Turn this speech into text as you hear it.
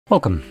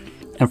Welcome.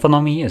 In front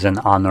of me is an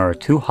Honor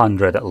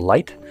 200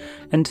 Lite,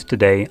 and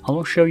today I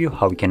will show you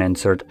how we can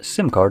insert a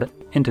SIM card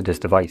into this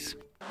device.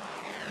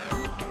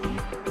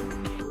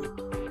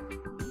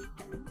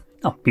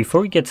 Now, before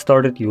we get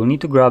started, you will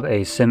need to grab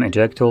a SIM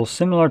eject tool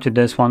similar to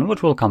this one,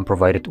 which will come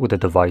provided with the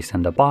device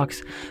in the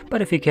box,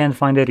 but if you can't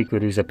find it, you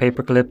could use a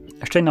paper clip,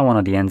 straighten out one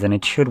of the ends, and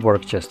it should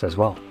work just as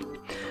well.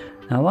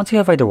 Now, once you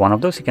have either one of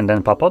those, you can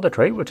then pop out the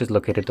tray, which is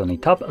located on the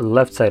top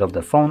left side of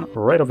the phone,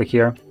 right over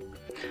here.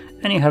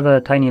 And you have a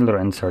tiny little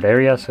insert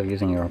area, so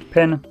using your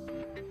pin,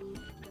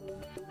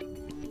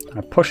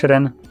 push it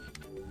in,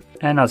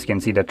 and as you can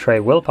see, the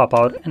tray will pop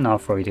out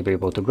enough for you to be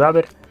able to grab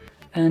it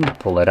and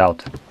pull it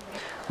out.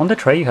 On the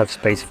tray, you have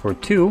space for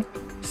 2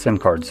 SIM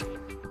cards.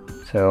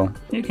 So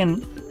you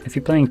can, if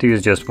you're planning to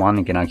use just one,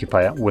 you can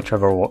occupy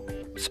whichever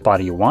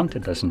spot you want,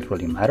 it doesn't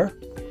really matter.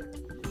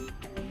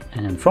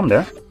 And from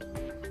there,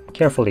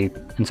 carefully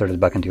insert it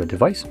back into your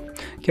device.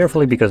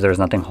 Carefully, because there's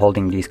nothing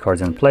holding these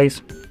cards in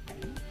place.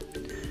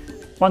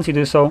 Once you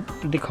do so,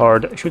 the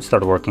card should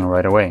start working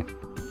right away.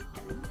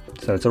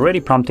 So it's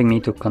already prompting me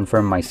to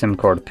confirm my SIM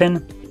card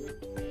pin.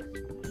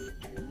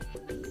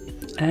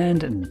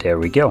 And there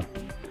we go.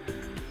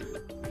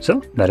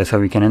 So that is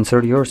how you can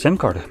insert your SIM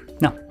card.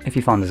 Now, if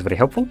you found this very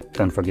helpful,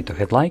 don't forget to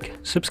hit like,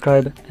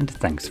 subscribe, and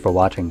thanks for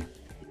watching.